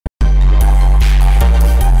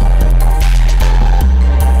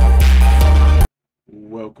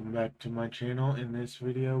welcome back to my channel. In this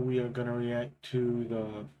video, we are going to react to the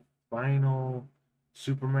final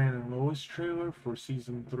Superman and Lois trailer for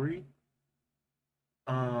Season 3.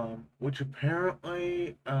 Which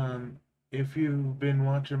apparently, if you've been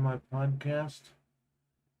watching my podcast,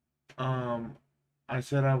 I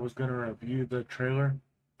said I was going to review the trailer.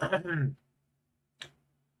 And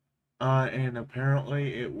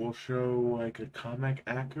apparently it will show, like, a comic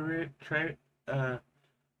accurate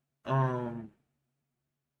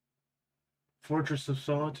Fortress of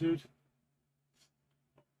Solitude.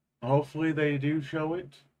 Hopefully they do show it.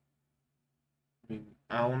 I mean,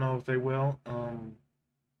 I don't know if they will.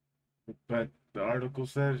 But the article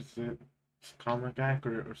says it's comic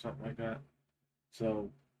accurate or something like that. So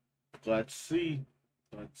let's see.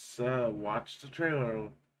 Let's watch the trailer.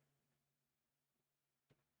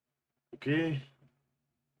 Okay,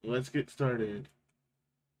 let's get started.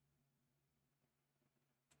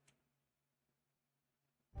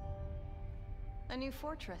 A new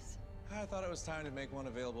fortress. I thought it was time to make one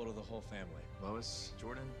available to the whole family. Lois,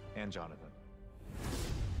 Jordan, and Jonathan.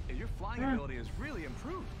 Hey, your flying ability is really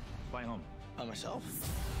improved. Fly home. By myself?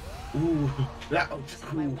 Ooh, that looks This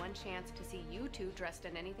is my cool. one chance to see you two dressed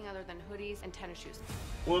in anything other than hoodies and tennis shoes.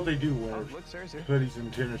 Well, they do wear Look, Sarah's here. hoodies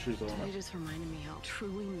and tennis shoes on It it. just reminded me how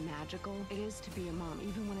truly magical it is to be a mom.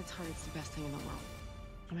 Even when it's hard, it's the best thing in the world.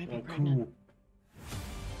 I might be Oh, pregnant. cool.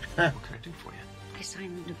 What can I do for you? I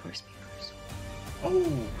signed the divorce papers.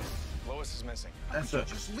 Oh, Lois is missing. that's a...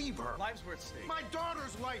 Just leave her. Lives were at stake. My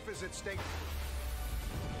daughter's life is at stake.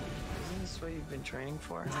 Isn't this what you've been training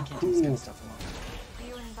for? I can't Cool. do this kind of stuff alone.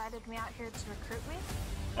 You invited me out here to recruit me?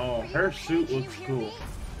 Oh, Are you her okay? suit Can you looks hear cool. me?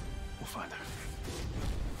 We'll find her.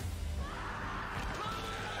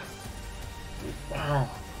 Wow.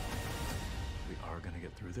 We are gonna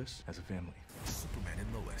get through this as a family. Superman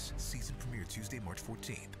and Lois, season premiere Tuesday, March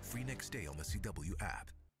 14th. Free next day on the CW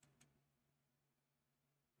app.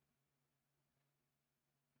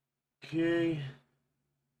 Okay.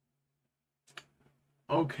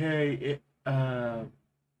 Okay,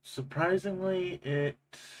 surprisingly, it,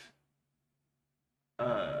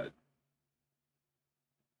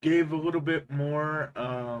 gave a little bit more,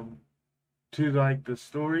 to, like, the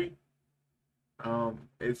story.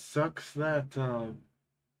 It sucks that,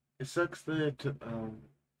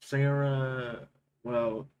 Sarah,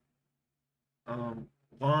 well,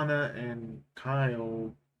 Lana and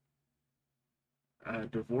Kyle,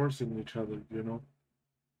 divorcing each other, you know?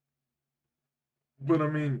 But I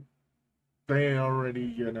mean, they already,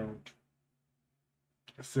 you know,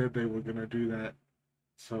 said they were gonna do that.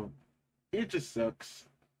 So it just sucks.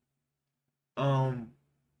 They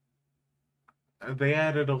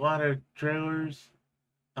added a lot of trailers.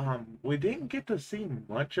 We didn't get to see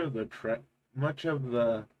much of the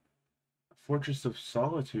Fortress of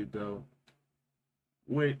Solitude though,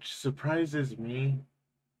 which surprises me.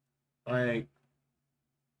 Like,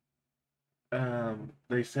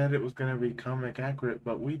 they said it was going to be comic accurate,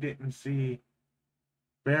 but we didn't see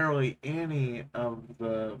barely any of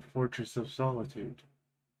the Fortress of Solitude.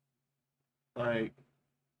 Like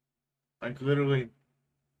literally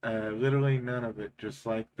none of it, just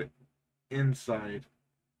like the inside.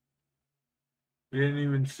 We didn't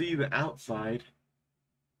even see the outside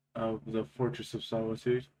of the Fortress of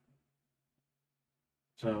Solitude.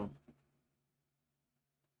 So,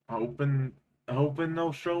 hoping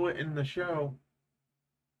they'll show it in the show.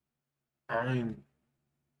 I mean,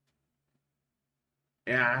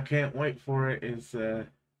 yeah, I can't wait for it. It's a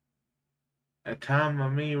time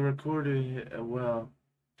of me recording.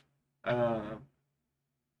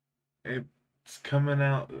 It's coming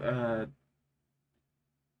out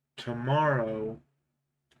tomorrow,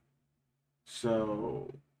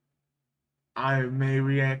 so I may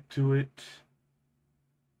react to it.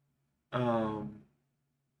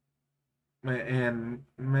 And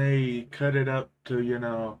may cut it up to, you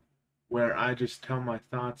know, where I just tell my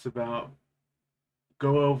thoughts about,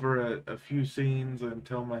 go over a few scenes and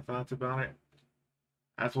tell my thoughts about it.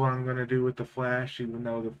 That's what I'm going to do with The Flash, even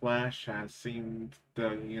though The Flash has seemed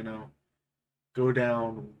to, you know, go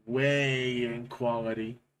down way in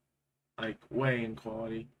quality. Like, way in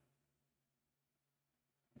quality.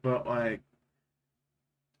 But, like,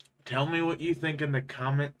 tell me what you think in the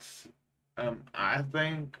comments. I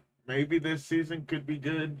think maybe this season could be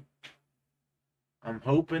good. I'm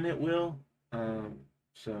hoping it will.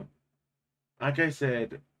 So, like I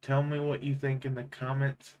said, tell me what you think in the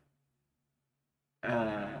comments.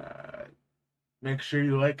 Make sure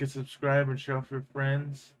you like and subscribe and show off your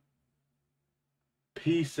friends.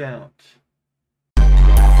 Peace out.